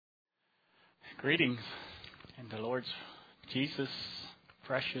Greetings in the Lord's Jesus'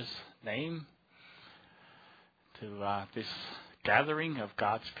 precious name to this gathering of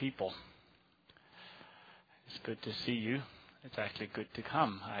God's people. It's good to see you. It's actually good to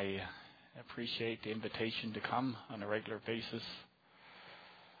come. I appreciate the invitation to come on a regular basis.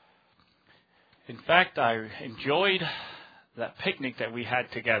 In fact, I enjoyed that picnic that we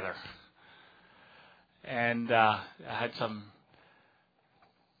had together. And I had some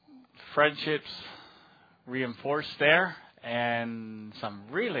friendships reinforced there and some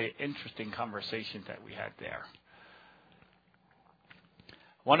really interesting conversations that we had there.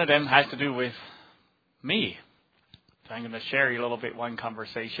 One of them has to do with me. So I'm going to share you a little bit one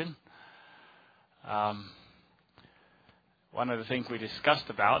conversation. One of the things we discussed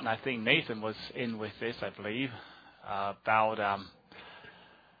about, and I think Nathan was in with this, I believe, about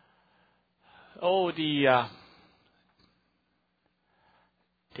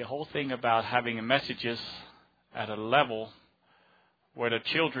the whole thing about having messages at a level where the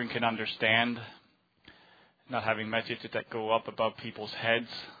children can understand, not having messages that go up above people's heads.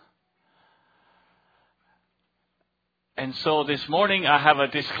 And so this morning I have a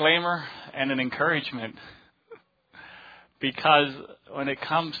disclaimer and an encouragement. Because when it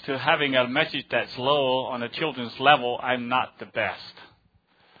comes to having a message that's low on a children's level, I'm not the best.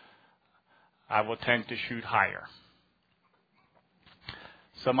 I will tend to shoot higher.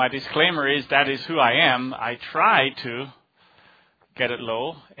 So my disclaimer is that is who I am. I try to get it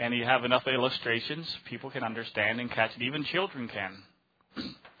low, and you have enough illustrations, people can understand and catch it. Even children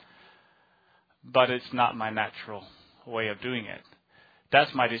can. But it's not my natural way of doing it.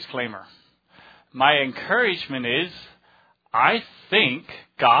 That's my disclaimer. My encouragement is, I think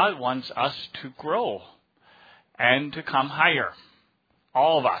God wants us to grow and to come higher.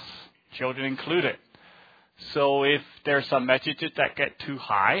 All of us, children included. So if there's some messages that get too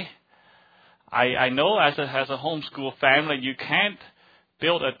high, I know as a homeschool family, you can't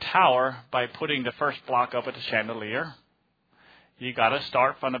build a tower by putting the first block up at the chandelier. You got to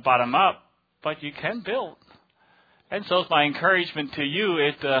start from the bottom up, but you can build. And so it's my encouragement to you,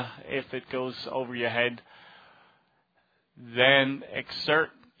 if it goes over your head, then exert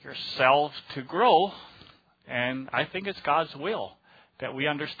yourself to grow. And I think it's God's will that we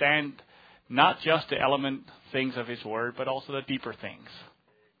understand not just the element things of His Word, but also the deeper things.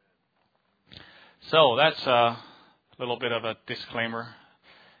 So that's a little bit of a disclaimer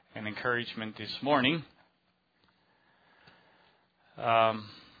and encouragement this morning.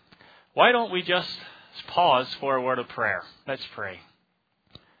 Why don't we just pause for a word of prayer? Let's pray.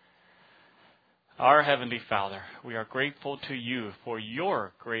 Our Heavenly Father, we are grateful to you for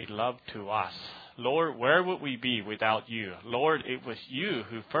your great love to us. Lord, where would we be without you? Lord, it was you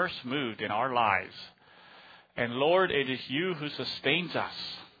who first moved in our lives. And Lord, it is you who sustains us.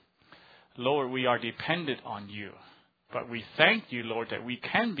 Lord, we are dependent on you. But we thank you, Lord, that we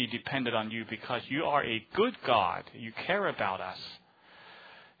can be dependent on you because you are a good God. You care about us.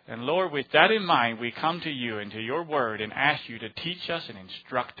 And Lord, with that in mind, we come to you and to your word and ask you to teach us and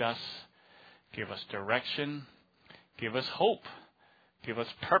instruct us. Give us direction. Give us hope. Give us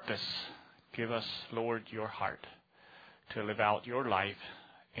purpose. Give us, Lord, your heart to live out your life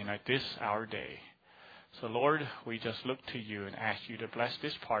in this our day. So, Lord, we just look to you and ask you to bless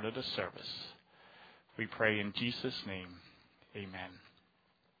this part of the service. We pray in Jesus' name. Amen.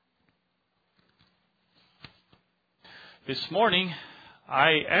 This morning,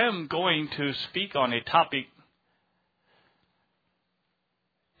 I am going to speak on a topic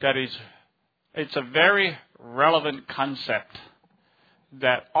that it's a very relevant concept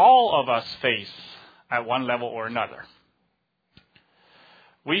that all of us face at one level or another.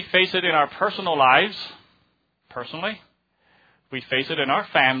 We face it in our personal lives, personally. We face it in our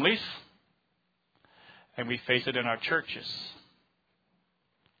families. And we face it in our churches.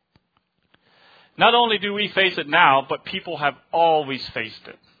 Not only do we face it now, but people have always faced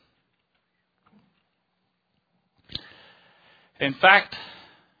it. In fact,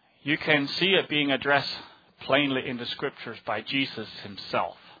 you can see it being addressed plainly in the scriptures by Jesus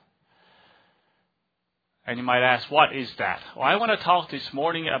himself. And you might ask, what is that? Well, I want to talk this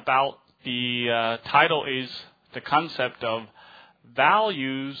morning about the title is the concept of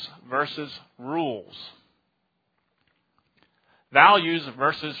values versus rules. Values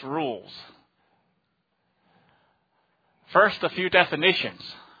versus rules. First, a few definitions.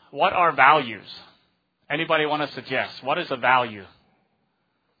 What are values? Anybody want to suggest? What is a value?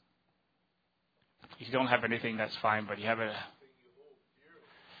 If you don't have anything, that's fine, but you have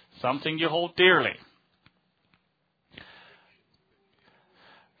something you hold dearly.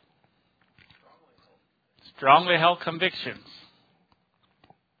 Strongly held convictions.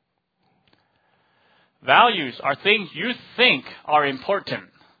 Values are things you think are important,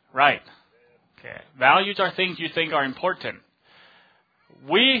 right? Okay. Values are things you think are important.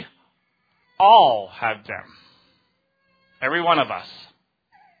 We all have them. Every one of us.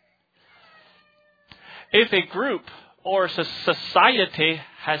 If a group or society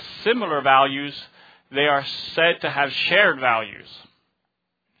has similar values, they are said to have shared values.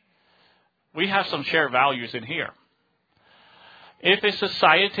 We have some shared values in here. If a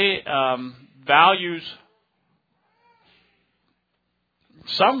society values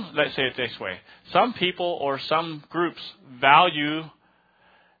let's say it this way, some people or some groups value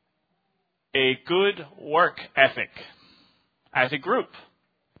a good work ethic as a group.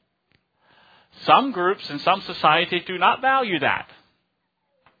 Some groups and some societies do not value that.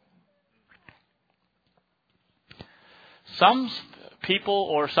 Some people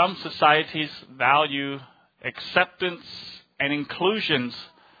or some societies value acceptance and inclusions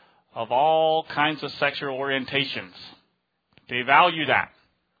of all kinds of sexual orientations. They value that.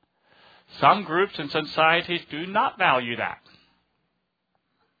 Some groups and societies do not value that.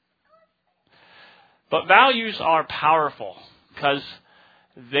 But values are powerful because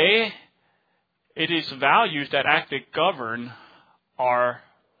it is values that actually govern our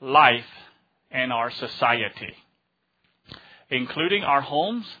life and our society, including our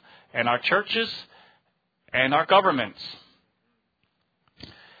homes and our churches and our governments.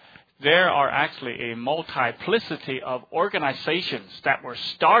 There are actually a multiplicity of organizations that were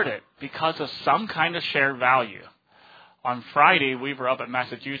started because of some kind of shared value. On Friday, we were up at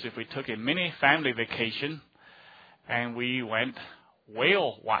Massachusetts. We took a mini family vacation, and we went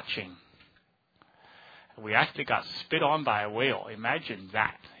whale watching. We actually got spit on by a whale. Imagine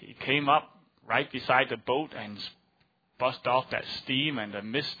that. He came up right beside the boat and bust off that steam, and the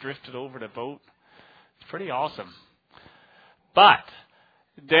mist drifted over the boat. It's pretty awesome. But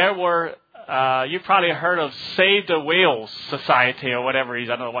there were, you probably heard of Save the Whales Society or whatever it is.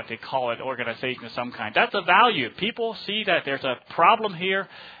 I don't know what they call it, organization of some kind. That's a value. People see that there's a problem here,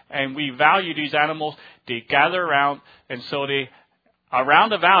 and we value these animals. They gather around, and so around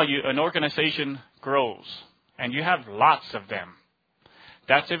the value, an organization grows. And you have lots of them.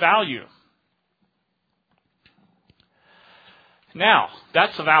 That's a value. Now,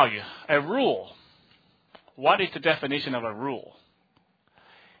 that's a value. A rule. What is the definition of a rule?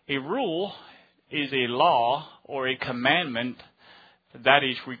 A rule is a law or a commandment that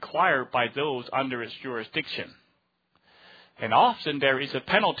is required by those under its jurisdiction. And often there is a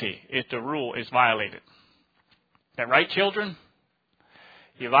penalty if the rule is violated. Is that right, children?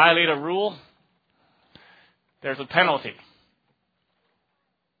 You violate a rule, there's a penalty.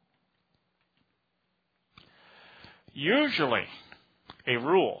 Usually, a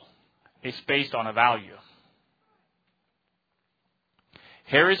rule is based on a value.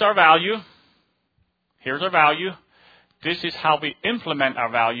 Here is our value. Here's our value. This is how we implement our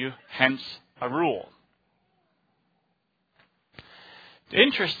value, hence a rule. The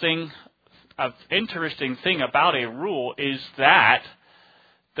interesting thing about a rule is that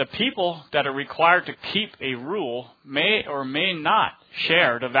the people that are required to keep a rule may or may not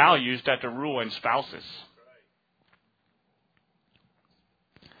share the values that the rule espouses.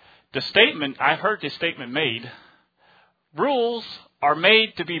 I've heard this statement made, rules are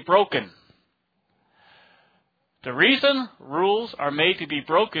made to be broken. The reason rules are made to be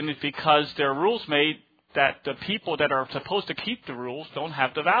broken is because there are rules made that the people that are supposed to keep the rules don't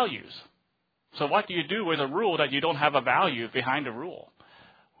have the values. So what do you do with a rule that you don't have a value behind the rule?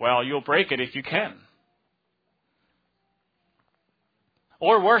 Well, you'll break it if you can.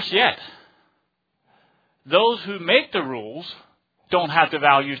 Or worse yet, those who make the rules don't have the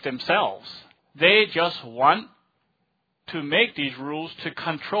values themselves. They just want to make these rules to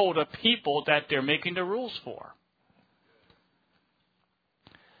control the people that they're making the rules for.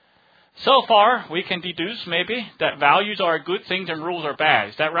 So far, we can deduce maybe that values are a good thing and rules are bad.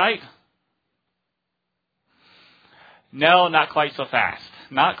 Is that right? No, not quite so fast.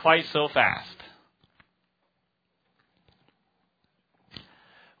 Not quite so fast.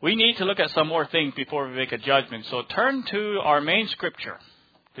 We need to look at some more things before we make a judgment. So turn to our main scripture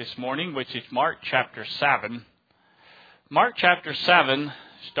this morning, which is Mark chapter 7. Mark chapter 7,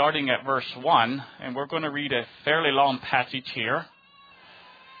 starting at verse 1, and we're going to read a fairly long passage here.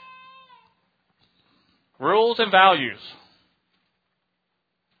 Rules and values.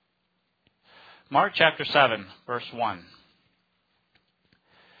 Mark chapter 7, verse 1.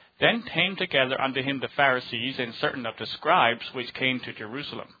 Then came together unto him the Pharisees and certain of the scribes which came to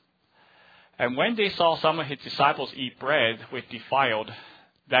Jerusalem. And when they saw some of his disciples eat bread with defiled,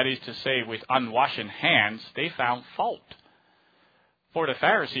 that is to say, with unwashen hands, they found fault. For the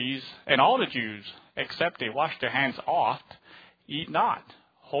Pharisees and all the Jews, except they wash their hands oft, eat not,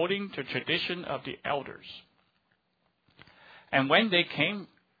 holding the tradition of the elders. And when they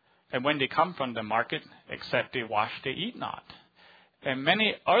come from the market, except they wash, they eat not. And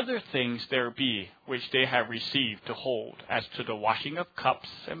many other things there be which they have received to hold, as to the washing of cups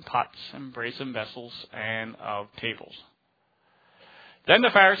and pots and brazen vessels and of tables. Then the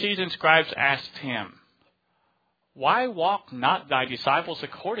Pharisees and scribes asked him, Why walk not thy disciples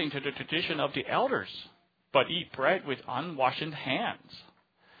according to the tradition of the elders, but eat bread with unwashen hands?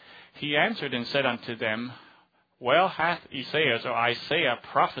 He answered and said unto them, Well hath Isaiah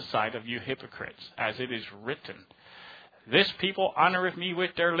prophesied of you hypocrites, as it is written, This people honoureth me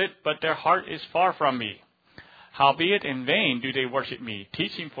with their lip, but their heart is far from me. Howbeit in vain do they worship me,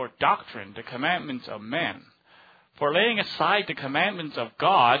 teaching for doctrine the commandments of men. For laying aside the commandments of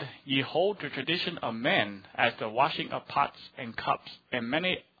God, ye hold the tradition of men, as the washing of pots and cups, and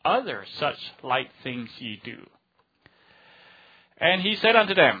many other such like things ye do. And he said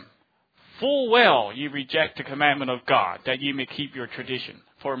unto them, Full well ye reject the commandment of God, that ye may keep your tradition.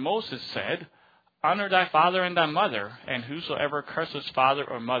 For Moses said, Honour thy father and thy mother, and whosoever curses father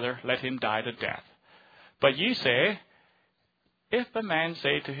or mother, let him die the death. But ye say, If a man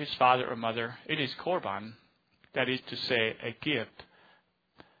say to his father or mother, It is korban, that is to say, a gift,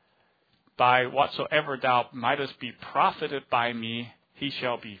 by whatsoever thou mightest be profited by me, he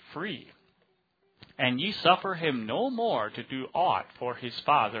shall be free. And ye suffer him no more to do aught for his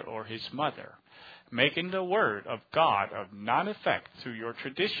father or his mother, making the word of God of none effect through your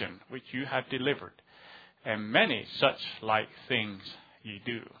tradition which you have delivered, and many such like things ye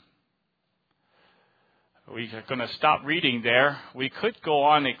do. We are going to stop reading there. We could go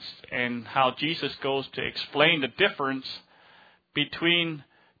on and how Jesus goes to explain the difference between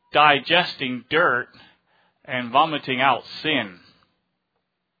digesting dirt and vomiting out sin.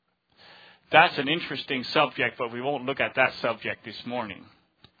 That's an interesting subject, but we won't look at that subject this morning.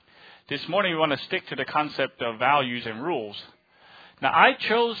 This morning we want to stick to the concept of values and rules. Now I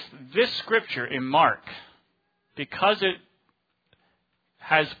chose this scripture in Mark because it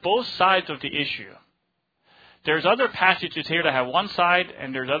has both sides of the issue. There's other passages here that have one side,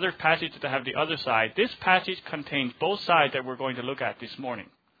 and there's other passages that have the other side. This passage contains both sides that we're going to look at this morning.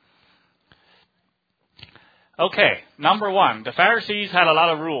 Okay, number one, the Pharisees had a lot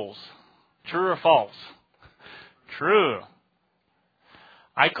of rules. True or false? True.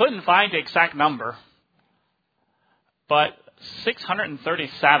 I couldn't find the exact number, but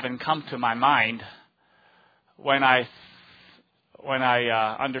 637 come to my mind when I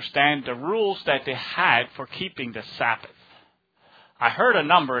understand the rules that they had for keeping the Sabbath. I heard a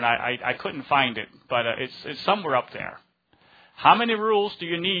number and I couldn't find it, but it's somewhere up there. How many rules do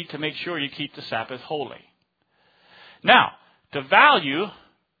you need to make sure you keep the Sabbath holy? Now, the value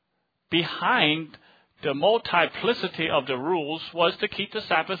behind the multiplicity of the rules was to keep the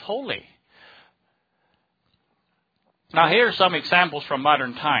Sabbath holy. Now, here are some examples from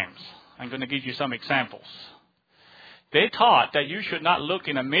modern times. I'm going to give you some examples. They taught that you should not look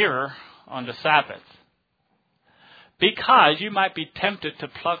in a mirror on the Sabbath because you might be tempted to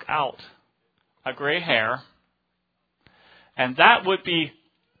pluck out a gray hair, and that would be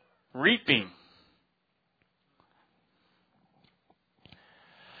reaping.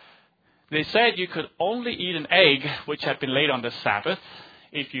 They said you could only eat an egg which had been laid on the Sabbath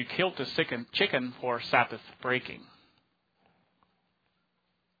if you killed the chicken for Sabbath breaking.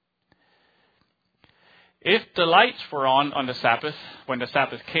 If the lights were on the Sabbath, when the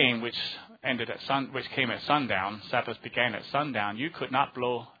Sabbath came, which came at sundown, Sabbath began at sundown, you could not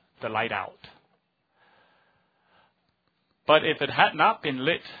blow the light out. But if it had not been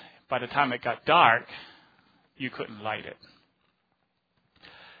lit by the time it got dark, you couldn't light it.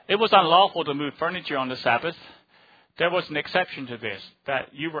 It was unlawful to move furniture on the Sabbath. There was an exception to this, that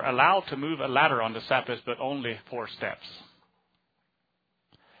you were allowed to move a ladder on the Sabbath, but only 4 steps.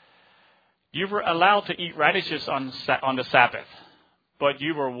 You were allowed to eat radishes on the Sabbath, but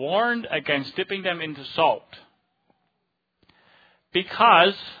you were warned against dipping them into salt.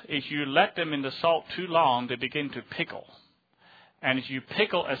 Because if you let them in the salt too long, they begin to pickle. And if you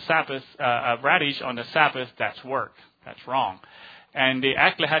pickle a radish on the Sabbath, that's work. That's wrong. And they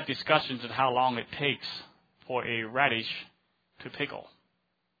actually had discussions on how long it takes for a radish to pickle.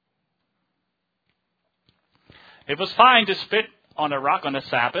 It was fine to spit on a rock on the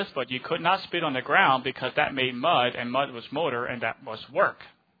Sabbath, but you could not spit on the ground because that made mud, and mud was mortar, and that was work.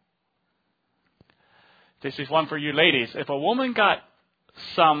 This is one for you ladies. If a woman got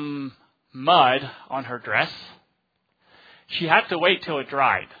some mud on her dress, she had to wait till it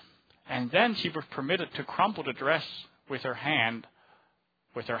dried, and then she was permitted to crumple the dress with her hand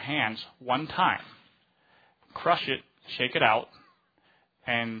with her hands one time. Crush it, shake it out,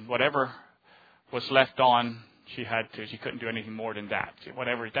 and whatever was left on, she couldn't do anything more than that.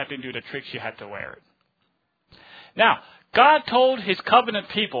 Whatever, that didn't do the trick, she had to wear it. Now, God told his covenant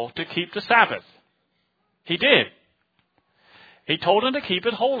people to keep the Sabbath. He did. He told them to keep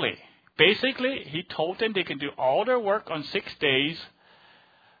it holy. Basically, he told them they can do all their work on 6 days,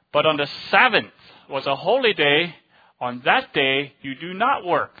 but on the 7th was a holy day. On that day, you do not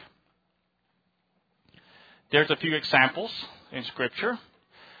work. There's a few examples in Scripture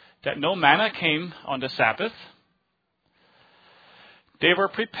that no manna came on the Sabbath. They were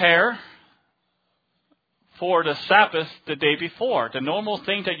prepared for the Sabbath the day before. The normal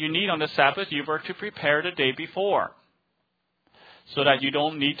thing that you need on the Sabbath, you were to prepare the day before, so that you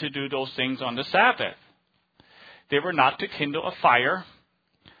don't need to do those things on the Sabbath. They were not to kindle a fire.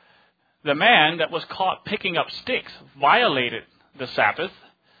 The man that was caught picking up sticks violated the Sabbath,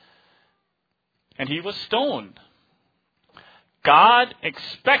 and he was stoned. God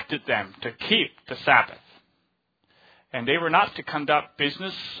expected them to keep the Sabbath. And they were not to conduct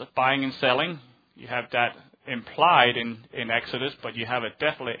business of buying and selling. You have that implied in Exodus, but you have it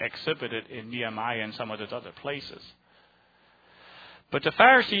definitely exhibited in Nehemiah and some of those other places. But the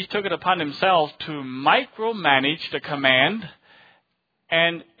Pharisees took it upon themselves to micromanage the command,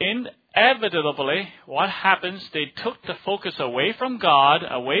 and inevitably, what happens, they took the focus away from God,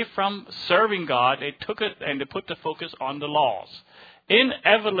 away from serving God. They took it and they put the focus on the laws.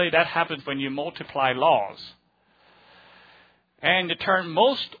 Inevitably, that happens when you multiply laws. And to turn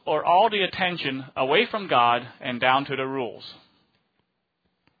most or all the attention away from God and down to the rules.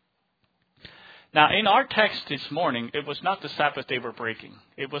 Now, in our text this morning, it was not the Sabbath they were breaking.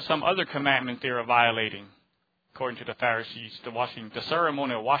 It was some other commandment they were violating, according to the Pharisees, the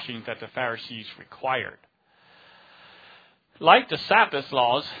ceremonial washing that the Pharisees required. Like the Sabbath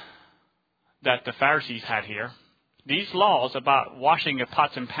laws that the Pharisees had here, these laws about washing of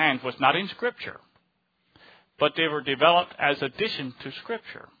pots and pans was not in Scripture, but they were developed as addition to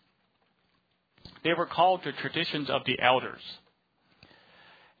Scripture. They were called the traditions of the elders.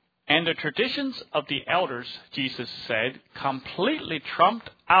 And the traditions of the elders, Jesus said, completely trumped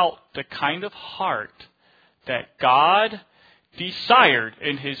out the kind of heart that God desired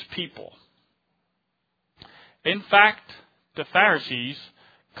in his people. In fact, the Pharisees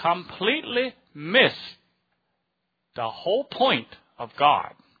completely missed the whole point of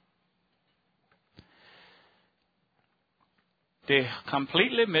God. They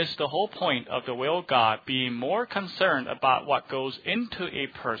completely missed the whole point of the will of God, being more concerned about what goes into a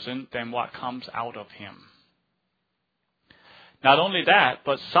person than what comes out of him. Not only that,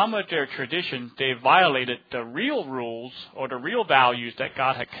 but some of their traditions, they violated the real rules or the real values that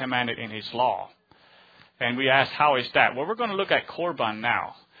God had commanded in his law. And we asked, how is that? Well, we're going to look at Korban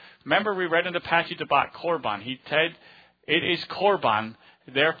now. Remember, we read in the passage about Korban. He said, it is Korban,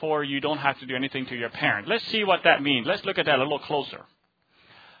 therefore you don't have to do anything to your parent. Let's see what that means. Let's look at that a little closer.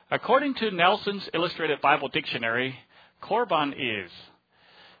 According to Nelson's Illustrated Bible Dictionary, Korban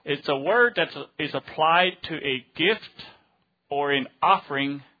it's a word that is applied to a gift or an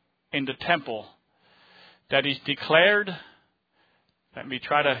offering in the temple that is declared. Let me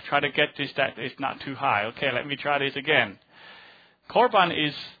try to get this, that is not too high. Okay, let me try this again. Korban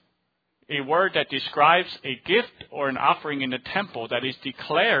is a word that describes a gift or an offering in the temple that is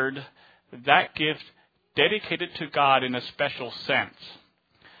declared that gift dedicated to God in a special sense.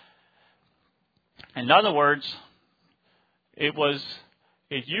 In other words, it was,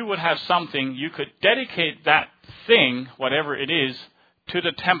 if you would have something, you could dedicate that thing, whatever it is, to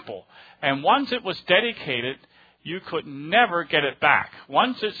the temple. And once it was dedicated, you could never get it back.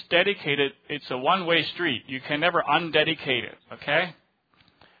 Once it's dedicated, it's a one-way street. You can never undedicate it, okay?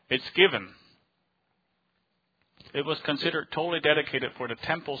 It's given. It was considered totally dedicated for the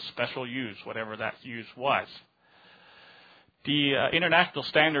temple's special use, whatever that use was. The International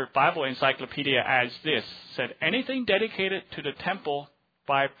Standard Bible Encyclopedia adds this, said, anything dedicated to the temple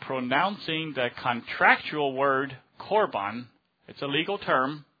by pronouncing the contractual word korban, it's a legal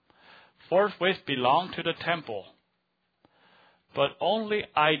term, forthwith belong to the temple, but only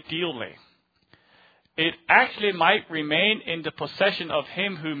ideally. It actually might remain in the possession of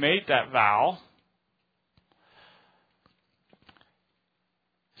him who made that vow.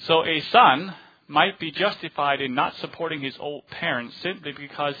 So a son might be justified in not supporting his old parents simply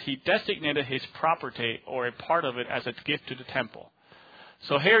because he designated his property or a part of it as a gift to the temple.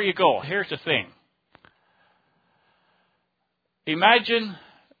 So here you go. Here's the thing. Imagine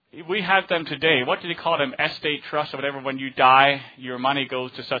we have them today. What do they call them? Estate trust or whatever. When you die, your money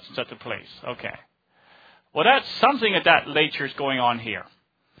goes to such and such a place. Okay. Well, that's something of that nature is going on here.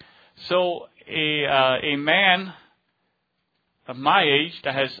 So a man of my age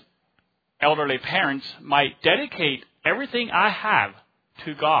that has elderly parents might dedicate everything I have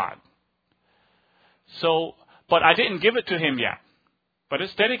to God. So, but I didn't give it to him yet. But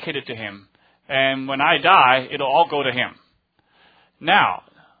it's dedicated to him. And when I die, it'll all go to him. Now,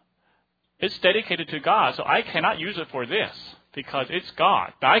 it's dedicated to God, so I cannot use it for this because it's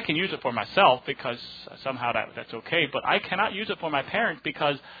God. Now, I can use it for myself because somehow that's okay, but I cannot use it for my parents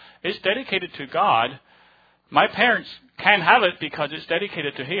because it's dedicated to God. My parents can have it because it's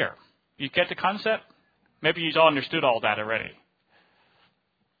dedicated to here. You get the concept? Maybe you've all understood all that already.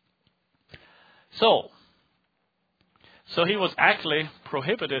 So he was actually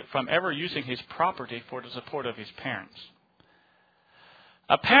prohibited from ever using his property for the support of his parents.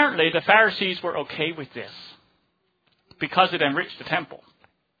 Apparently, the Pharisees were okay with this because it enriched the temple.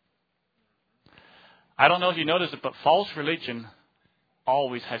 I don't know if you noticed it, but false religion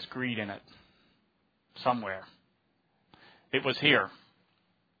always has greed in it. Somewhere. It was here.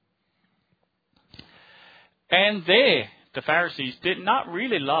 And the Pharisees, did not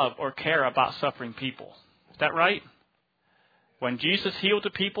really love or care about suffering people. Is that right? When Jesus healed the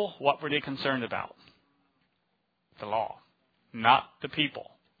people, what were they concerned about? The law, not the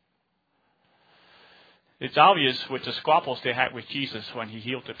people. It's obvious with the squabbles they had with Jesus when he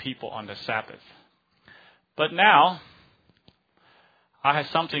healed the people on the Sabbath. But now, I have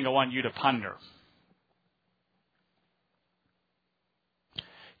something I want you to ponder.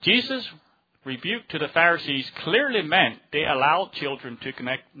 Jesus' rebuke to the Pharisees clearly meant they allowed children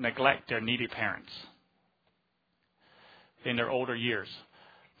to neglect their needy parents in their older years.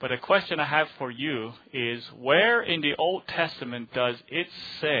 But a question I have for you is, where in the Old Testament does it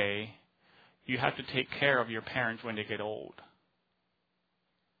say you have to take care of your parents when they get old?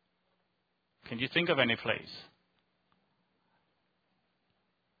 Can you think of any place?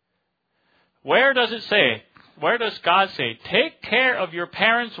 Where does it say, where does God say, take care of your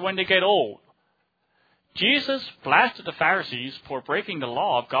parents when they get old? Jesus blasted the Pharisees for breaking the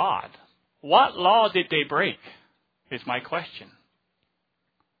law of God. What law did they break? Is my question.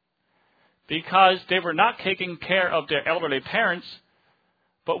 Because they were not taking care of their elderly parents.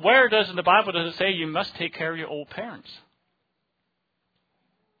 But where does in the Bible does it say you must take care of your old parents?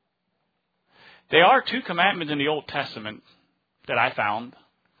 There are 2 commandments in the Old Testament that I found.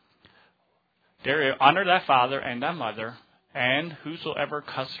 There, honor thy father and thy mother, and whosoever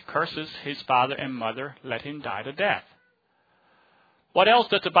curses his father and mother, let him die to death. What else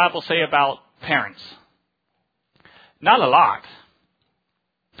does the Bible say about parents? Not a lot.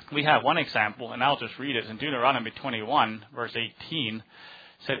 We have one example, and I'll just read it. In Deuteronomy 21, verse 18,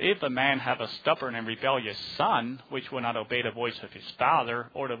 said, if a man have a stubborn and rebellious son, which will not obey the voice of his father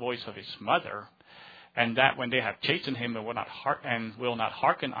or the voice of his mother, and that when they have chastened him and will not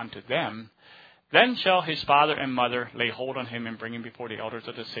hearken unto them, then shall his father and mother lay hold on him and bring him before the elders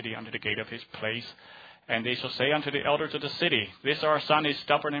of the city unto the gate of his place. And they shall say unto the elders of the city, this our son is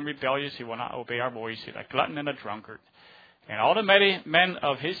stubborn and rebellious, he will not obey our voice, he is a glutton and a drunkard. And all the men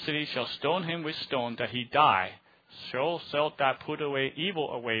of his city shall stone him with stone, that he die. So shalt thou put away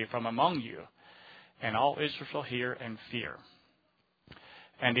evil away from among you. And all Israel shall hear and fear.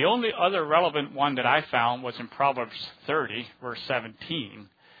 And the only other relevant one that I found was in Proverbs 30, verse 17.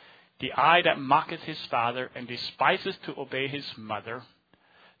 The eye that mocketh his father and despises to obey his mother,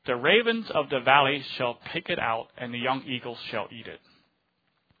 the ravens of the valley shall pick it out, and the young eagles shall eat it.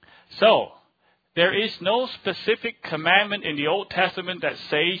 So, there is no specific commandment in the Old Testament that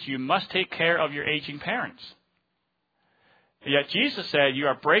says you must take care of your aging parents. Yet Jesus said you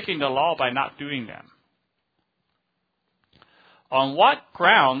are breaking the law by not doing them. On what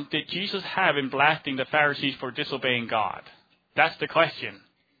ground did Jesus have in blasting the Pharisees for disobeying God? That's the question.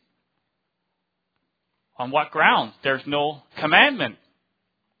 On what ground? There's no commandment.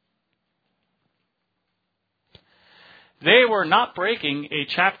 They were not breaking a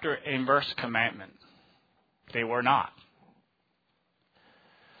chapter and verse commandment. They were not.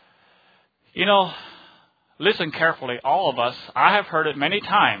 You know, listen carefully, all of us. I have heard it many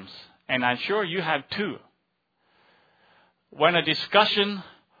times, and I'm sure you have too. When a discussion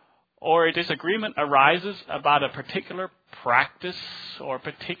or a disagreement arises about a particular practice or a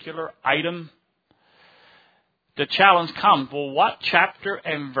particular item, the challenge comes, well, what chapter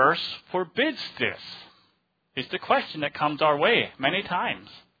and verse forbids this? It's the question that comes our way many times.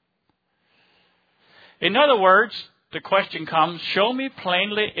 In other words, the question comes, show me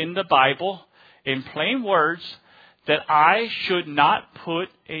plainly in the Bible, in plain words, that I should not put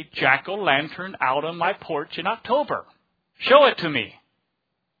a jack-o'-lantern out on my porch in October. Show it to me.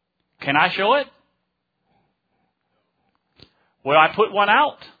 Can I show it? Will I put one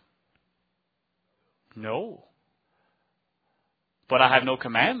out? No. But I have no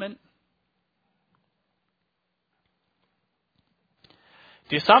commandment.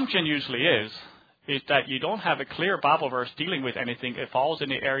 The assumption usually is that you don't have a clear Bible verse dealing with anything. It falls in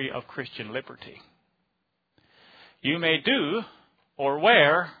the area of Christian liberty. You may do or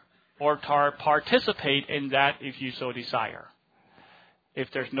wear or participate in that if you so desire, if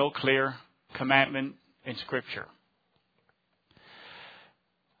there's no clear commandment in Scripture.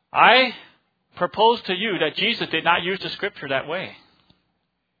 I propose to you that Jesus did not use the Scripture that way.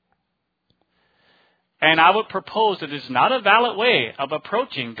 And I would propose that it is not a valid way of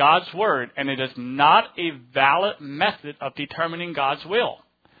approaching God's Word, and it is not a valid method of determining God's will,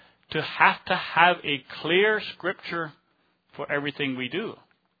 to have a clear Scripture for everything we do.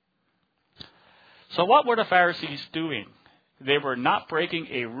 So what were the Pharisees doing? They were not breaking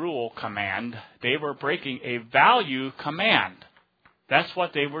a rule command. They were breaking a value command. That's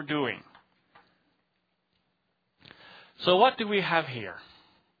what they were doing. So what do we have here?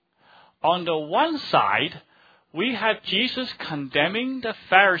 On the one side, we have Jesus condemning the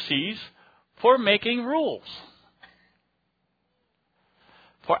Pharisees for making rules,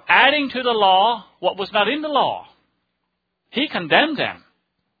 for adding to the law what was not in the law. He condemned them.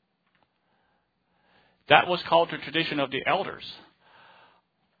 That was called the tradition of the elders.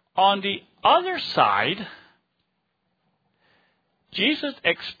 On the other side, Jesus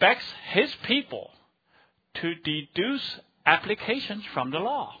expects his people to deduce applications from the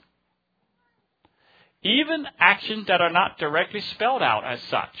law, even actions that are not directly spelled out as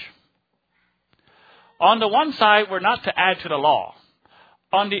such. On the one side, we're not to add to the law.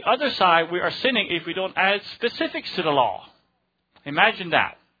 On the other side, we are sinning if we don't add specifics to the law. Imagine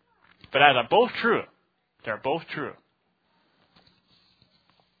that. But that are both true. They're both true.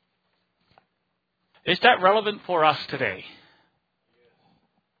 Is that relevant for us today?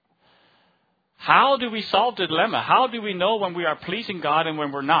 How do we solve the dilemma? How do we know when we are pleasing God and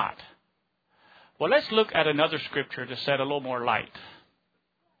when we're not? Well, let's look at another scripture to shed a little more light.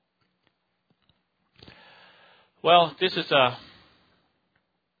 Well, this is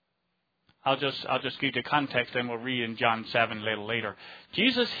I'll just give the context, and we'll read in John 7 a little later.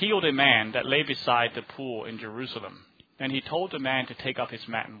 Jesus healed a man that lay beside the pool in Jerusalem. And he told the man to take up his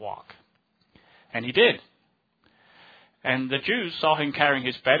mat and walk. And he did. And the Jews saw him carrying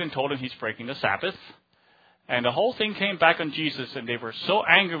his bed and told him he's breaking the Sabbath. And the whole thing came back on Jesus, and they were so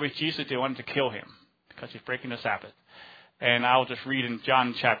angry with Jesus they wanted to kill him because he's breaking the Sabbath. And I'll just read in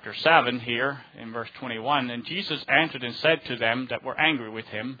John chapter 7 here in verse 21. And Jesus answered and said to them that were angry with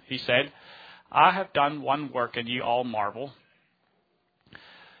him, he said, I have done one work, and ye all marvel.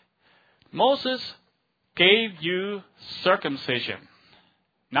 Moses gave you circumcision,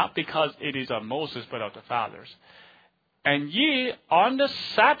 not because it is of Moses, but of the fathers. And ye on the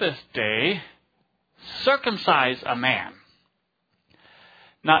Sabbath day circumcise a man.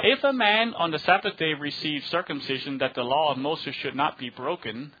 Now, if a man on the Sabbath day receives circumcision that the law of Moses should not be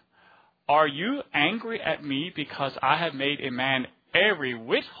broken, are you angry at me because I have made a man every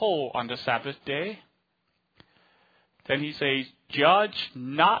whit whole on the Sabbath day? Then he says, judge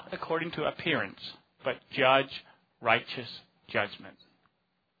not according to appearance, but judge righteous judgment.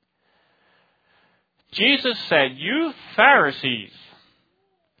 Jesus said, you Pharisees,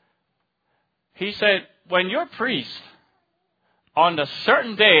 he said, when your priest, on the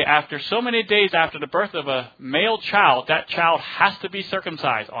certain day, after so many days after the birth of a male child, that child has to be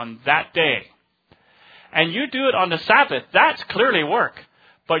circumcised on that day. And you do it on the Sabbath, that's clearly work.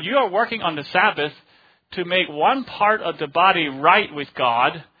 But you are working on the Sabbath to make one part of the body right with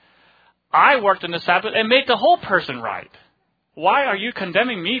God. I worked on the Sabbath and made the whole person right. Why are you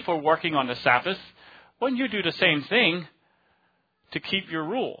condemning me for working on the Sabbath when you do the same thing to keep your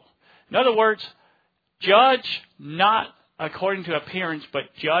rule? In other words, judge not according to appearance, but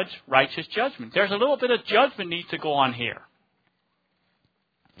judge righteous judgment. There's a little bit of judgment needs to go on here.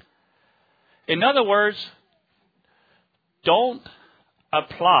 In other words, don't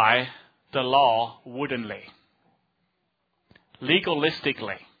apply the law woodenly,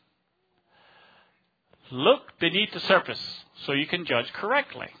 legalistically. Look beneath the surface so you can judge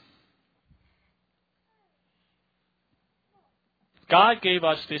correctly. God gave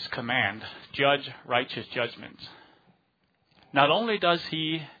us this command, judge righteous judgments. Not only does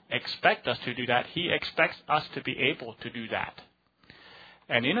he expect us to do that, he expects us to be able to do that.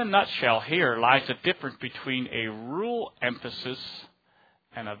 And in a nutshell, here lies the difference between a rule emphasis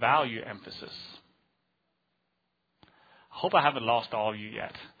and a value emphasis. I hope I haven't lost all of you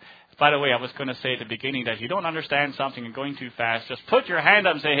yet. By the way, I was going to say at the beginning that if you don't understand something and going too fast, just put your hand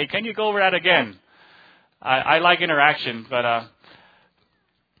up and say, hey, can you go over that again? I like interaction, but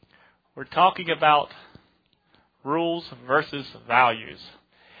We're talking about rules versus values.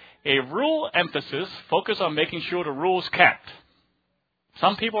 A rule emphasis focuses on making sure the rule's kept.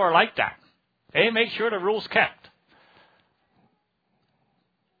 Some people are like that. They make sure the rule's kept.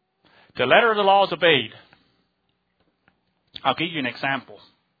 The letter of the law is obeyed. I'll give you an example.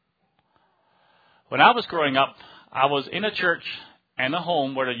 When I was growing up, I was in a church and a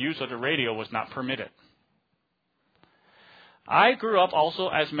home where the use of the radio was not permitted. I grew up also,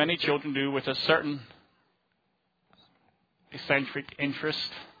 as many children do, with a certain eccentric interest.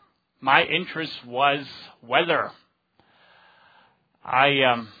 My interest was weather.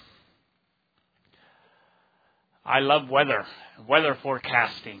 I love weather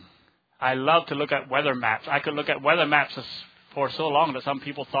forecasting. I love to look at weather maps. I could look at weather maps for so long that some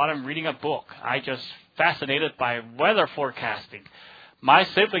people thought I'm reading a book. I just fascinated by weather forecasting. My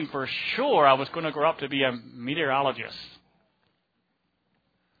sibling, for sure, I was going to grow up to be a meteorologist.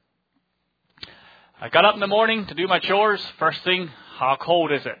 I got up in the morning to do my chores. First thing, how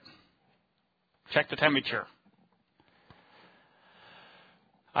cold is it? Check the temperature.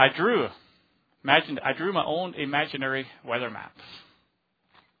 I drew my own imaginary weather maps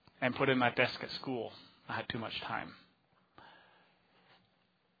and put it in my desk at school. I had too much time.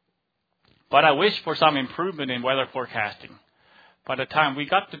 But I wished for some improvement in weather forecasting. By the time we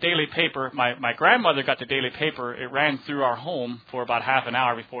got the daily paper, my grandmother got the daily paper. It ran through our home for about half an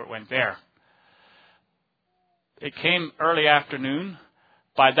hour before it went there. It came early afternoon.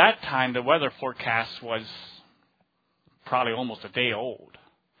 By that time, the weather forecast was probably almost a day old.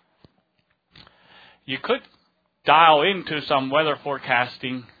 You could dial into some weather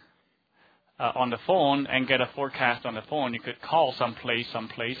forecasting on the phone and get a forecast on the phone. You could call someplace,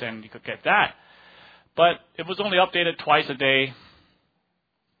 and you could get that. But it was only updated twice a day,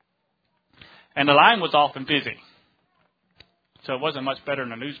 and the line was often busy. So it wasn't much better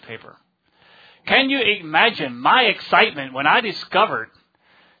than a newspaper. Can you imagine my excitement when I discovered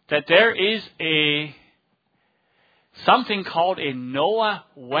that there is something called a NOAA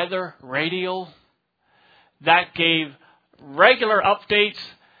weather radio that gave regular updates,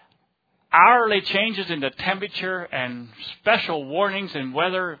 hourly changes in the temperature, and special warnings in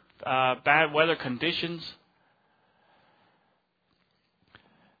bad weather conditions.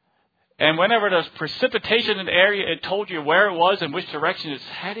 And whenever there's precipitation in the area, it told you where it was and which direction it's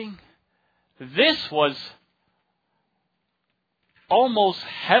heading. This was almost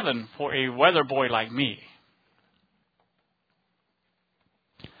heaven for a weather boy like me.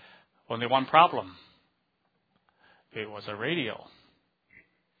 Only one problem. It was a radio.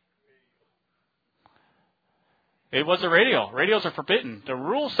 It was a radio. Radios are forbidden. The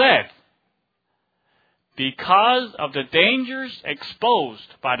rule said, because of the dangers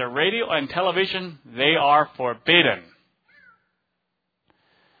exposed by the radio and television, they are forbidden.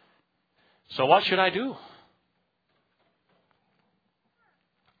 So what should I do?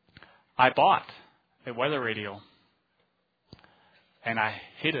 I bought a weather radio, and I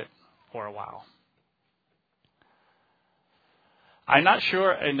hid it for a while. I'm not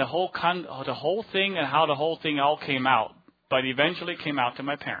sure in the whole thing and how the whole thing all came out, but eventually it came out to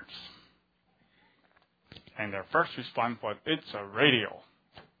my parents. And their first response was, "It's a radio."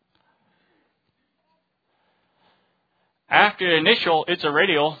 After the initial, "It's a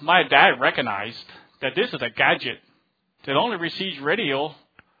radio," my dad recognized that this is a gadget that only receives radio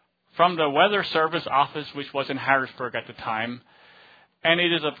from the Weather Service office, which was in Harrisburg at the time. And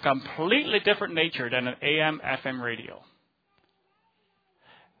it is of completely different nature than an AM/FM radio.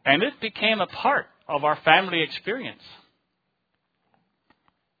 And it became a part of our family experience.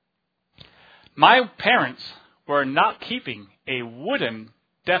 My parents were not keeping a wooden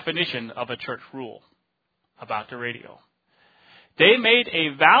definition of a church rule about the radio. They made a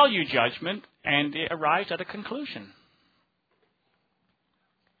value judgment, and they arrived at a conclusion.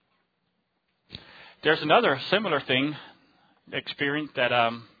 There's another similar experience that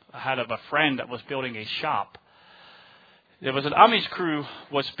I had of a friend that was building a shop. There was an Amish crew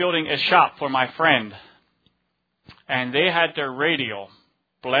was building a shop for my friend, and they had their radio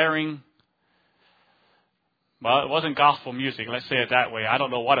blaring. Well, it wasn't gospel music. Let's say it that way. I don't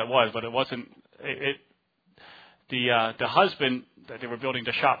know what it was, but it wasn't. The husband that they were building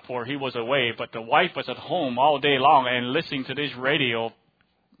the shop for, he was away, but the wife was at home all day long and listening to this radio.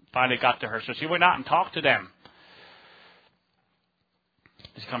 Finally got to her, so she went out and talked to them.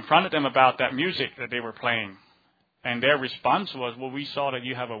 She confronted them about that music that they were playing. And their response was, "Well, we saw that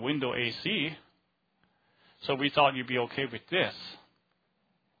you have a window AC, so we thought you'd be okay with this."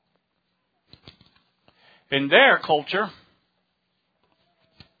 In their culture,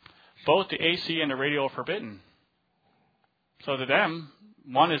 both the AC and the radio are forbidden. So to them,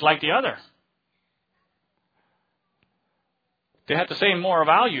 one is like the other. They have the same moral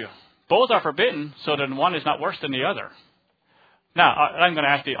value. Both are forbidden, so that one is not worse than the other. Now, I'm going to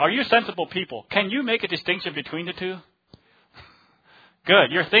ask you, are you sensible people? Can you make a distinction between the two?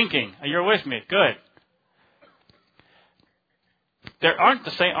 Good. You're thinking. You're with me. Good. They aren't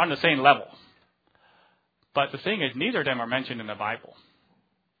on the same level. But the thing is, neither of them are mentioned in the Bible.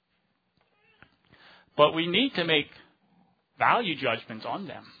 But we need to make value judgments on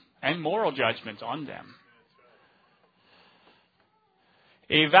them and moral judgments on them.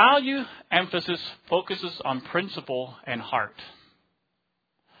 A value emphasis focuses on principle and heart.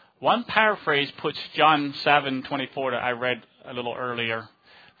 One paraphrase puts John 7:24 that I read a little earlier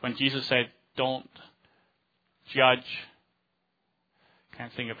when Jesus said, don't judge.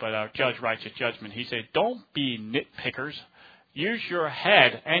 Can't think of it, judge righteous judgment. He said, don't be nitpickers. Use your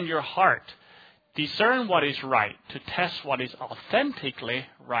head and your heart. Discern what is right to test what is authentically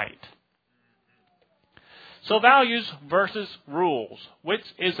right. So values versus rules. Which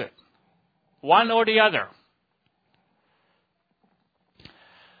is it? One or the other?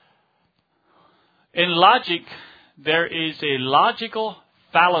 In logic, there is a logical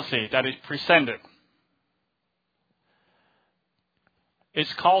fallacy that is presented.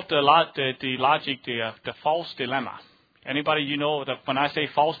 It's called the false dilemma. Anybody you know that when I say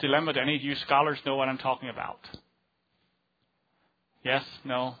false dilemma, do any of you scholars know what I'm talking about? Yes?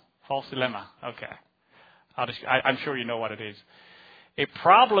 No? False dilemma. Okay. I'm sure you know what it is. A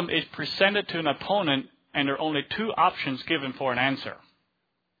problem is presented to an opponent and there are only two options given for an answer.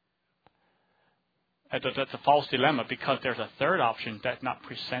 That's a false dilemma because there's a third option that's not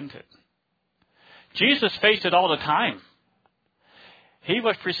presented. Jesus faced it all the time. He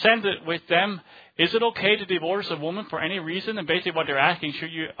was presented with them, is it okay to divorce a woman for any reason? And basically what they're asking,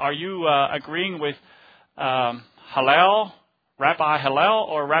 are you agreeing with Hillel, Rabbi Hillel,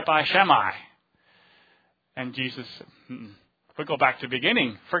 or Rabbi Shammai? And Jesus said, we'll go back to the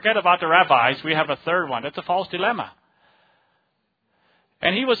beginning. Forget about the rabbis. We have a third one. That's a false dilemma.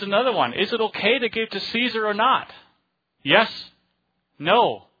 And he was another one. Is it okay to give to Caesar or not? Yes.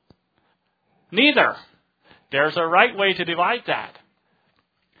 No. Neither. There's a right way to divide that.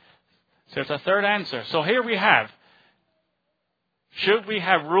 So there's a third answer. So here we have, should we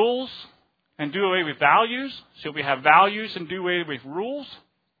have rules and do away with values? Should we have values and do away with rules?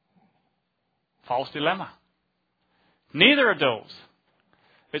 False dilemma. Neither of those.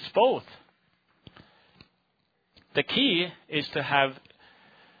 It's both. The key is to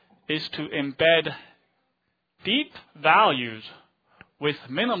embed deep values with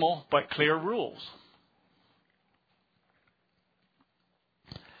minimal but clear rules.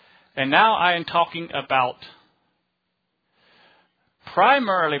 And now I am talking about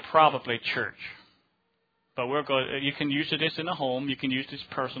primarily probably church. But you can use this in a home, you can use this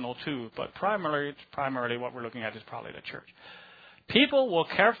personal too, but primarily what we're looking at is probably the church. People will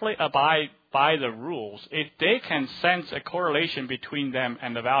carefully abide by the rules if they can sense a correlation between them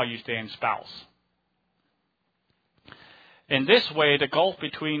and the values they espouse. In this way, the gulf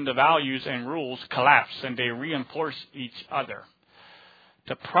between the values and rules collapse and they reinforce each other.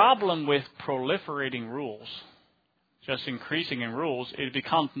 The problem with proliferating rules, just increasing in rules, it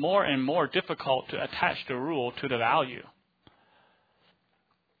becomes more and more difficult to attach the rule to the value.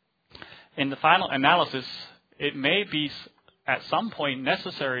 In the final analysis, it may be at some point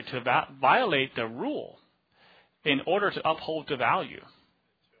necessary to violate the rule in order to uphold the value.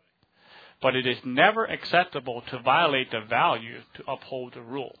 But it is never acceptable to violate the value to uphold the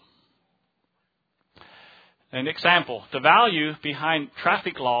rule. An example, the value behind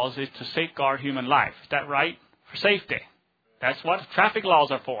traffic laws is to safeguard human life. Is that right? For safety. That's what traffic laws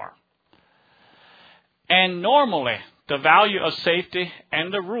are for. And normally, the value of safety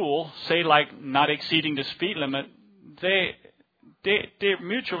and the rule, say like not exceeding the speed limit, they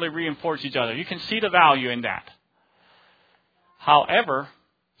mutually reinforce each other. You can see the value in that. However,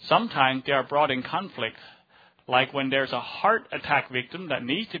 sometimes they are brought in conflict, like when there's a heart attack victim that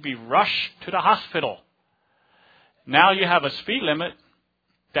needs to be rushed to the hospital. Now you have a speed limit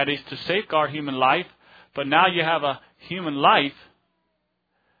that is to safeguard human life, but now you have a human life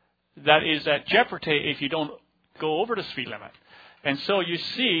that is at jeopardy if you don't go over the speed limit. And so you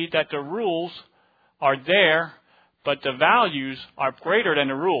see that the rules are there, but the values are greater than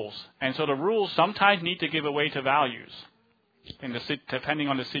the rules. And so the rules sometimes need to give away to values, depending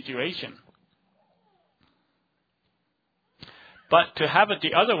on the situation. But to have it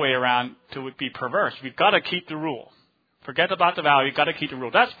the other way around, to be perverse, we've got to keep the rule. Forget about the value, you've got to keep the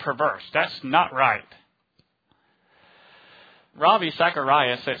rule. That's perverse. That's not right. Ravi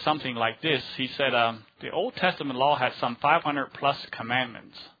Zacharias said something like this. He said, the Old Testament law had some 500 plus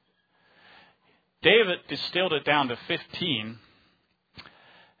commandments. David distilled it down to 15.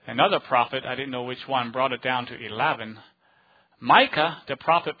 Another prophet, I didn't know which one, brought it down to 11. Micah, the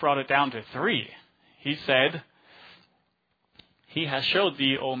prophet, brought it down to 3. He said, He has showed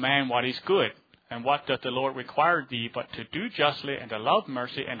thee, O man, what is good. And what doth the Lord require thee, but to do justly, and to love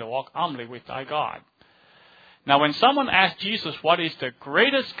mercy, and to walk humbly with thy God. Now, when someone asked Jesus what is the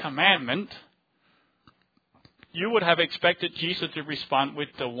greatest commandment, you would have expected Jesus to respond with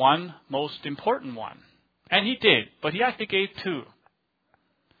the one most important one. And he did, but he actually gave 2.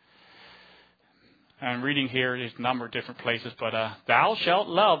 I'm reading here, there's a number of different places, but thou shalt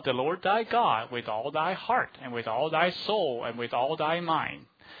love the Lord thy God with all thy heart, and with all thy soul, and with all thy mind.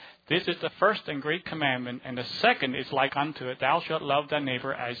 This is the first and great commandment, and the second is like unto it, thou shalt love thy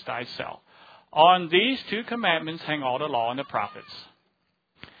neighbor as thyself. On these 2 commandments hang all the law and the prophets.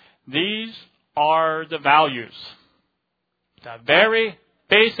 These are the values. The very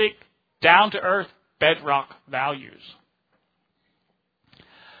basic, down-to-earth, bedrock values.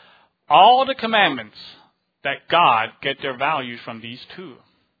 All the commandments that God get their values from these 2.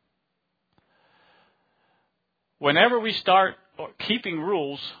 Whenever we start keeping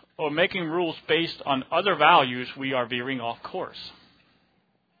rules or making rules based on other values, we are veering off course.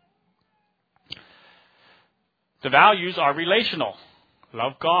 The values are relational.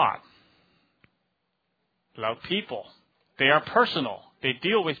 Love God. Love people. They are personal. They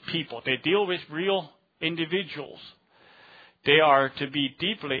deal with people. They deal with real individuals. They are to be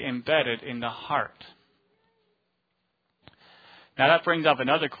deeply embedded in the heart. Now that brings up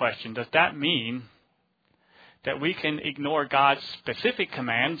another question. Does that mean that we can ignore God's specific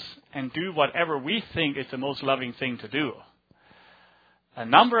commands and do whatever we think is the most loving thing to do? A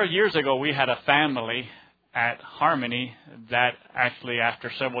number of years ago, we had a family at Harmony that actually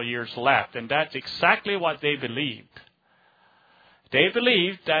after several years left, and that's exactly what they believed. They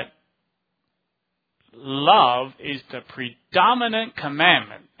believed that love is the predominant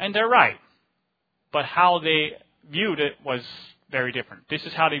commandment, and they're right, but how they viewed it was very different. This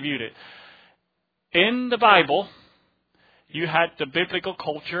is how they viewed it. In the Bible, you had the biblical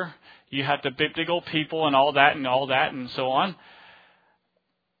culture, you had the biblical people and all that and so on.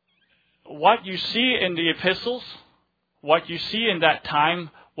 What you see in the epistles, what you see in that time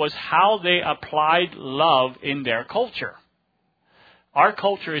was how they applied love in their culture. Our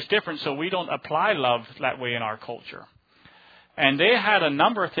culture is different, so we don't apply love that way in our culture. And they had a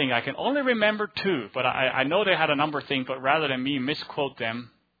number of things. I can only remember 2, but I know they had a number of things, but rather than me misquote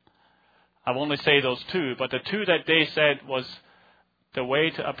them, I will only say those 2. But the 2 that they said was the way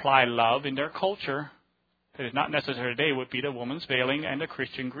to apply love in their culture, that is not necessary today, would be the woman's veiling and the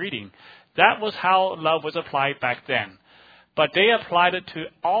Christian greeting. That was how love was applied back then. But they applied it to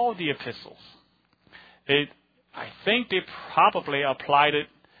all the epistles. I think they probably applied it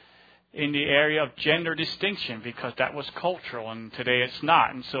in the area of gender distinction because that was cultural, and today it's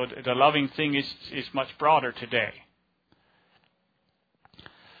not. And so the loving thing is much broader today.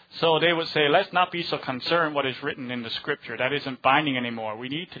 So they would say, let's not be so concerned what is written in the Scripture. That isn't binding anymore. We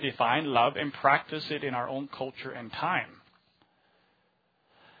need to define love and practice it in our own culture and time.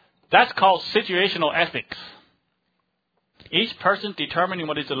 That's called situational ethics. Each person determining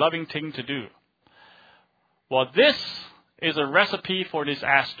what is the loving thing to do. Well, this is a recipe for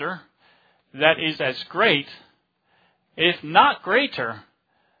disaster that is as great, if not greater,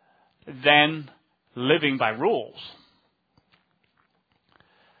 than living by rules.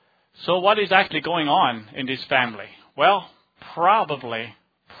 So what is actually going on in this family? Well, probably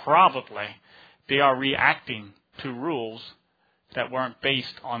they are reacting to rules that weren't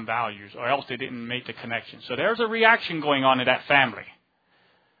based on values, or else they didn't make the connection. So there's a reaction going on in that family.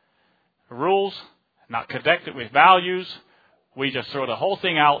 Rules not connected with values, we just throw the whole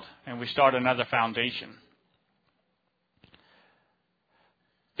thing out and we start another foundation.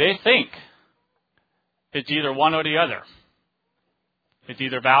 They think it's either one or the other. It's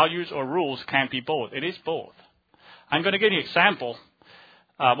either values or rules, can't be both. It is both. I'm going to give you an example.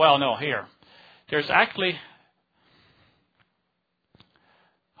 Here. There's actually,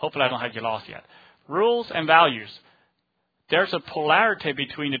 hopefully I don't have you lost yet. Rules and values. There's a polarity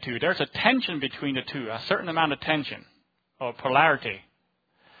between the 2. There's a tension between the 2, a certain amount of tension or polarity.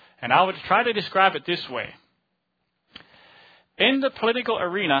 And I would try to describe it this way. In the political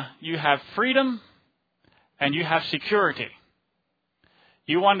arena, you have freedom and you have security.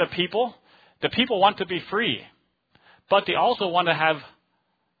 You want the people want to be free, but they also want to have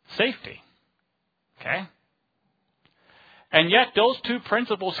safety. Okay? And yet those 2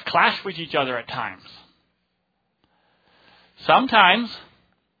 principles clash with each other at times. Sometimes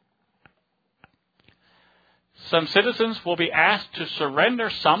some citizens will be asked to surrender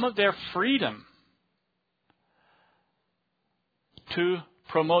some of their freedom to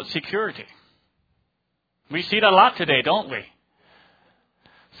promote security. We see that a lot today, don't we?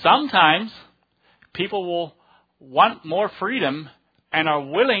 Sometimes people will want more freedom and are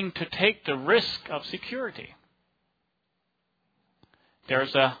willing to take the risk of security.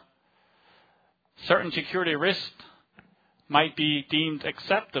 There's a certain security risk might be deemed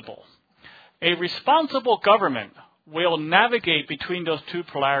acceptable. A responsible government will navigate between those two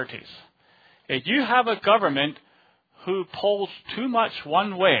polarities. If you have a government who pulls too much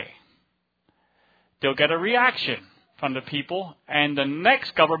one way, they'll get a reaction from the people, and the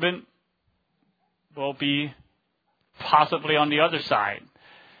next government will be possibly on the other side.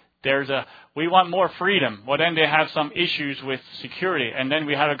 We want more freedom. Well, then they have some issues with security, and then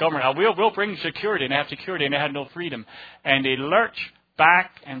we have a government. We'll bring security, and they have security, and they have no freedom. And they lurch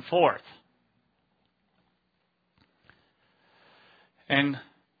back and forth. And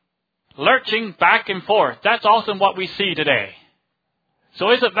lurching back and forth, that's also what we see today.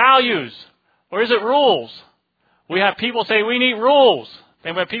 So is it values or is it rules? We have people say we need rules.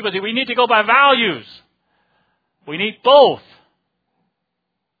 And we have people say we need to go by values. We need both.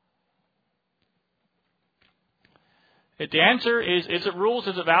 If the answer is it rules,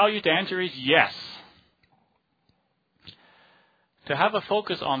 is it values? The answer is yes. To have a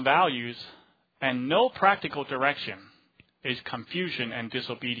focus on values and no practical direction is confusion and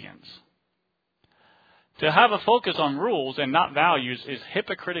disobedience. To have a focus on rules and not values is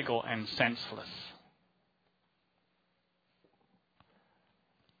hypocritical and senseless.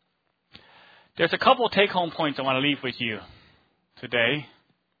 There's a couple of take-home points I want to leave with you today.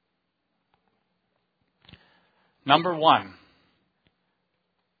 Number one,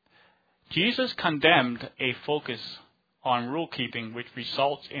 Jesus condemned a focus on rule-keeping which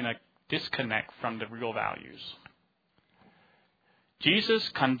results in a disconnect from the real values. Jesus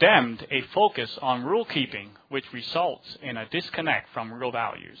condemned a focus on rule-keeping which results in a disconnect from real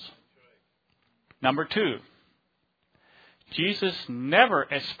values. Number two, Jesus never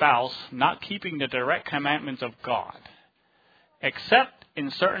espoused not keeping the direct commandments of God, except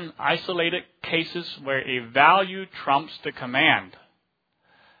in certain isolated cases where a value trumps the command.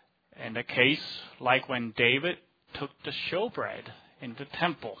 In the case like when David took the showbread in the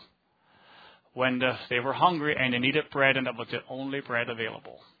temple, when they were hungry and they needed bread and that was the only bread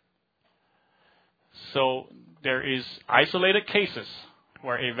available. So there is isolated cases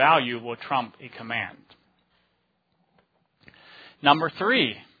where a value will trump a command. Number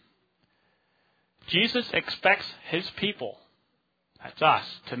three, Jesus expects his people, that's us,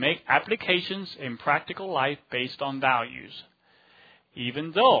 to make applications in practical life based on values,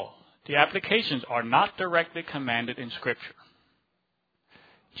 even though the applications are not directly commanded in Scripture.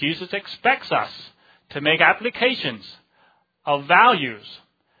 Jesus expects us to make applications of values,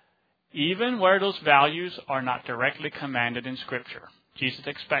 even where those values are not directly commanded in Scripture. Jesus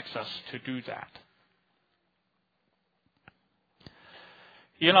expects us to do that.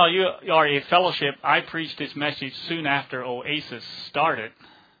 You know, you are a fellowship. I preached this message soon after Oasis started,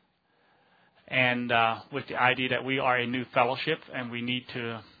 and with the idea that we are a new fellowship and we need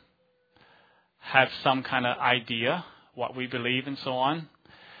to have some kind of idea what we believe and so on.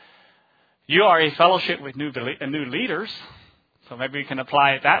 You are a fellowship with new leaders, so maybe we can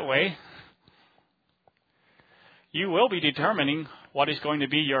apply it that way. You will be determining what is going to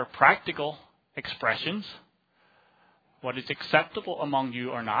be your practical expressions, what is acceptable among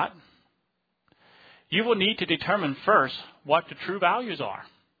you or not. You will need to determine first what the true values are,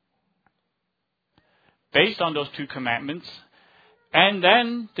 based on those two commandments, and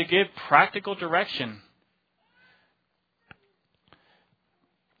then to give practical direction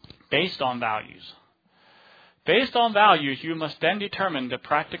based on values. Based on values, you must then determine the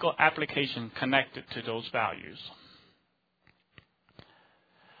practical application connected to those values.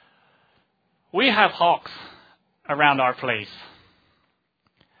 We have hawks around our place,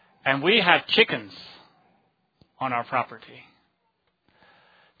 and we have chickens on our property.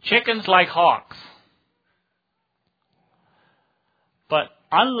 Chickens like hawks. But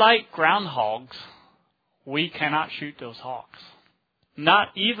unlike groundhogs, we cannot shoot those hawks. Not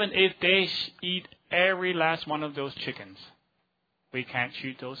even if they eat every last one of those chickens. We can't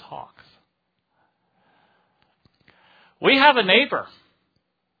shoot those hawks. We have a neighbor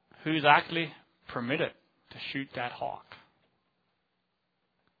who's actually permitted to shoot that hawk.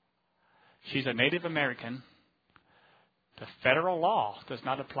 She's a Native American. The federal law does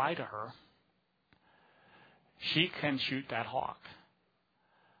not apply to her. She can shoot that hawk.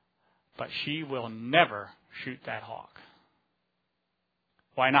 But she will never shoot that hawk.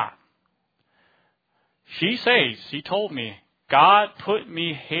 Why not? She told me, God put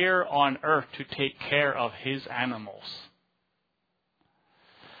me here on earth to take care of his animals.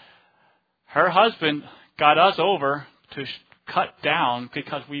 Her husband got us over to cut down,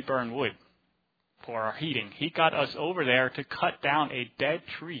 because we burn wood for our heating. He got us over there to cut down a dead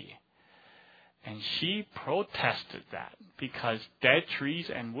tree. And she protested that, because dead trees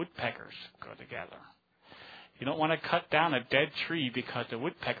and woodpeckers go together. You don't want to cut down a dead tree because the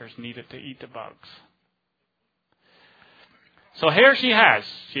woodpeckers need it to eat the bugs. So here she has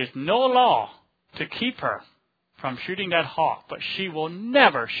no law to keep her from shooting that hawk, but she will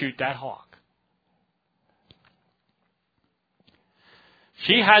never shoot that hawk.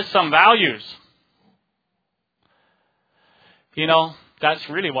 She has some values. You know, that's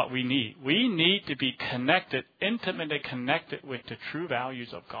really what we need. We need to be connected, intimately connected with the true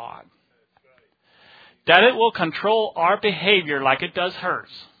values of God. That it will control our behavior like it does hers.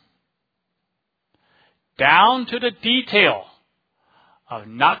 Down to the detail of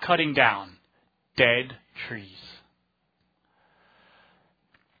not cutting down dead trees.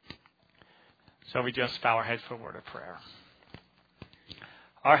 So we just bow our heads for a word of prayer.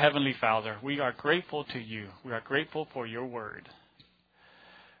 Our Heavenly Father, we are grateful to you. We are grateful for your word.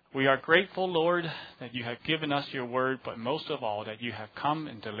 We are grateful, Lord, that you have given us your word, but most of all, that you have come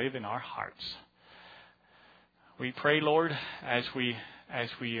and to live in our hearts. We pray, Lord, as we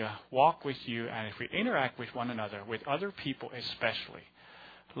walk with you and as we interact with one another, with other people especially,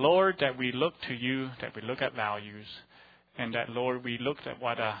 Lord, that we look to you, that we look at values, and that, Lord, we look at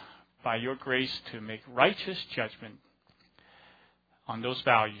what, by your grace, to make righteous judgment on those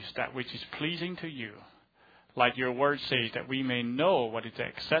values, that which is pleasing to you. Like your word says, that we may know what is the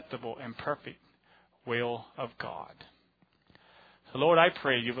acceptable and perfect will of God. So, Lord, I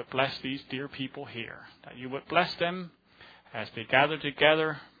pray you would bless these dear people here, that you would bless them as they gather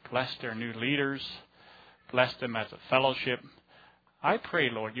together, bless their new leaders, bless them as a fellowship. I pray,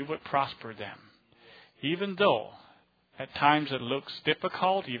 Lord, you would prosper them, even though at times it looks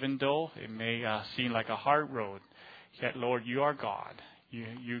difficult, even though it may seem like a hard road. Yet, Lord, you are God.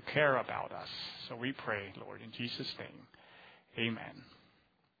 You care about us. So we pray, Lord, in Jesus' name. Amen.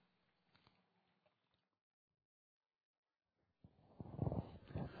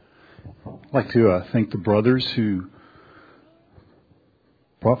 I'd like to thank the brothers who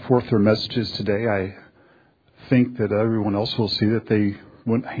brought forth their messages today. I think that everyone else will see that they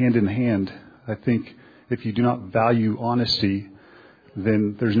went hand in hand. I think if you do not value honesty,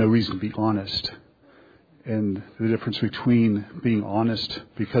 then there's no reason to be honest. And the difference between being honest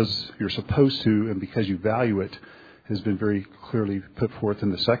because you're supposed to and because you value it has been very clearly put forth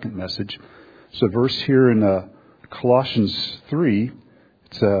in the second message. So verse here in Colossians 3,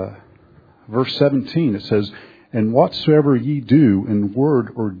 it's verse 17. It says, "And whatsoever ye do in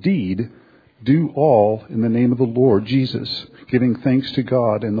word or deed, do all in the name of the Lord Jesus, giving thanks to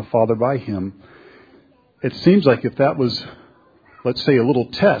God and the Father by him." It seems like if that was, let's say, a little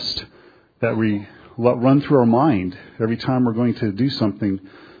test that we run through our mind every time we're going to do something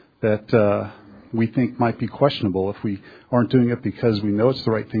that we think might be questionable. If we aren't doing it because we know it's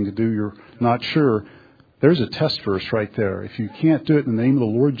the right thing to do, you're not sure, there's a test verse right there. If you can't do it in the name of the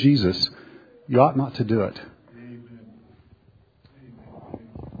Lord Jesus, you ought not to do it. Amen.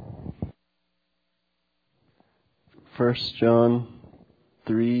 1 John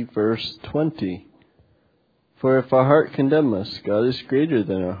 3, verse 20. For if our heart condemn us, God is greater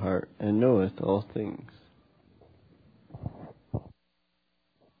than our heart, and knoweth all things.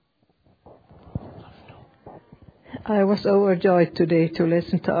 I was overjoyed today to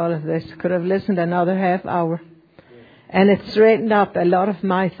listen to all of this. Could have listened another half hour. And it straightened up a lot of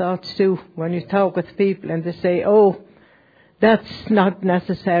my thoughts too. When you talk with people and they say, oh, that's not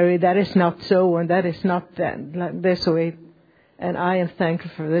necessary, that is not so, and that is not like this way. And I am thankful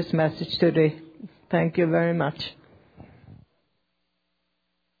for this message today. Thank you very much.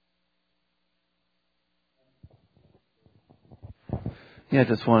 Yeah, I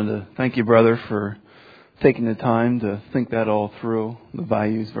just wanted to thank you, brother, for taking the time to think that all through, the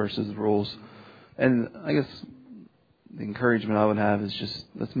values versus the rules. And I guess the encouragement I would have is just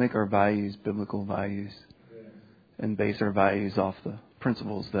let's make our values biblical values and base our values off the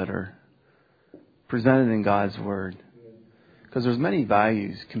principles that are presented in God's Word. Because there's many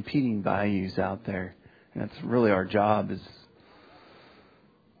values, competing values out there. And that's really our job, is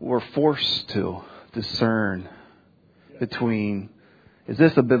we're forced to discern between, is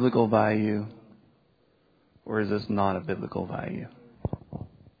this a biblical value or is this not a biblical value?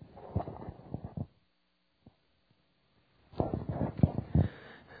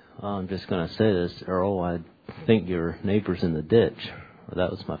 I'm just going to say this, Earl. I think your neighbor's in the ditch That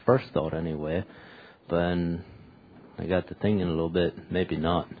was my first thought anyway. But then I got to thinking a little bit, maybe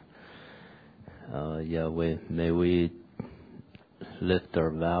not. May we lift our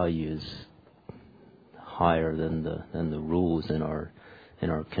values higher than the rules in our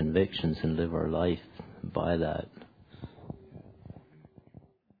convictions and live our life by that.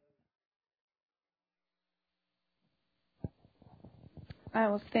 I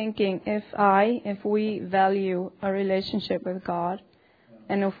was thinking if we value a relationship with God,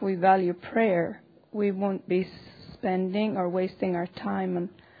 and if we value prayer, we won't be spending or wasting our time on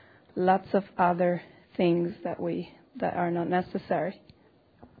lots of other things that are not necessary.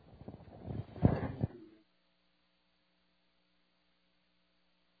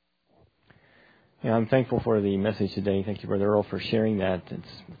 Yeah, I'm thankful for the message today. Thank you, Brother Earl, for sharing that.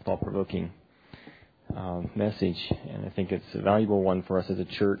 It's a thought-provoking message, and I think it's a valuable one for us as a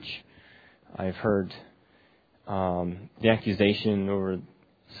church. I've heard the accusation over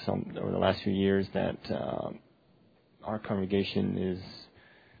the last few years that our congregation is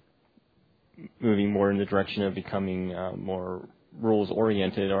moving more in the direction of becoming more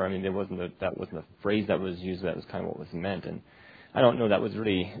rules-oriented, or that wasn't a phrase that was used. That was kind of what was meant, and I don't know that was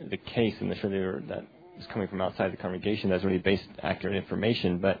really the case, and sure that was coming from outside the congregation. That's really based accurate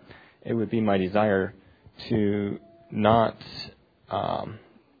information, but it would be my desire to not.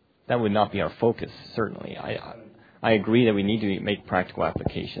 That would not be our focus. Certainly, I agree that we need to make practical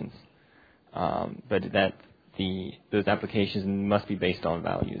applications, but that those applications must be based on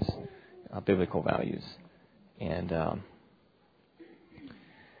values, biblical values, and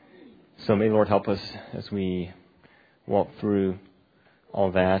so may the Lord help us as we walk through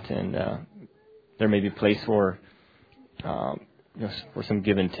all that, and there may be a place for some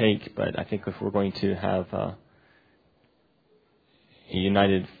give and take, but I think if we're going to have a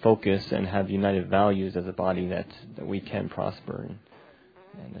united focus and have united values as a body, that we can prosper,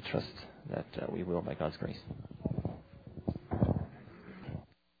 and I trust that we will by God's grace.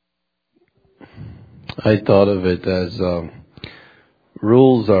 I thought of it as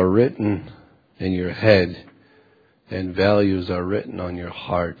rules are written in your head and values are written on your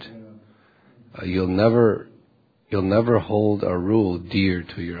heart. You'll never hold a rule dear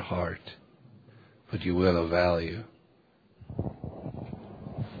to your heart, but you will a value.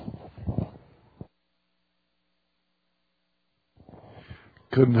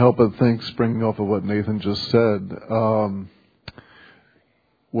 Couldn't help but think, springing off of what Nathan just said,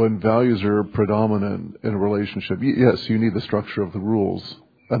 when values are predominant in a relationship, yes, you need the structure of the rules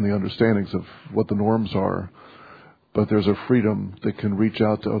and the understandings of what the norms are, but there's a freedom that can reach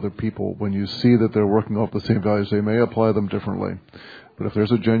out to other people. When you see that they're working off the same values, they may apply them differently, but if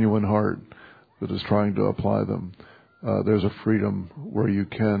there's a genuine heart that is trying to apply them, there's a freedom where you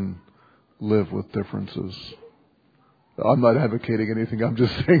can live with differences. I'm not advocating anything. I'm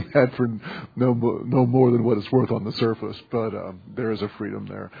just saying that for no more than what it's worth on the surface. But there is a freedom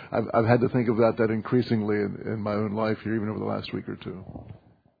there. I've had to think of that increasingly in my own life here, even over the last week or two.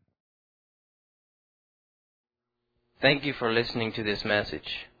 Thank you for listening to this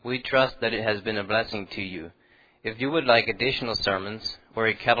message. We trust that it has been a blessing to you. If you would like additional sermons or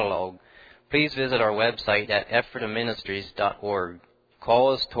a catalog, please visit our website at ephrataministries.org.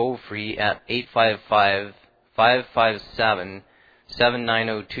 Call us toll-free at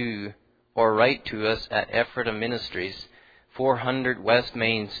 855-557-7902 or write to us at Ephrata Ministries, 400 West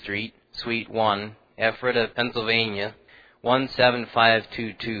Main Street, Suite 1, Ephrata, Pennsylvania,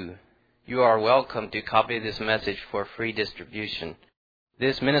 17522. You are welcome to copy this message for free distribution.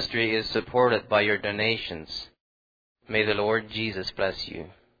 This ministry is supported by your donations. May the Lord Jesus bless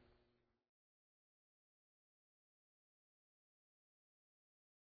you.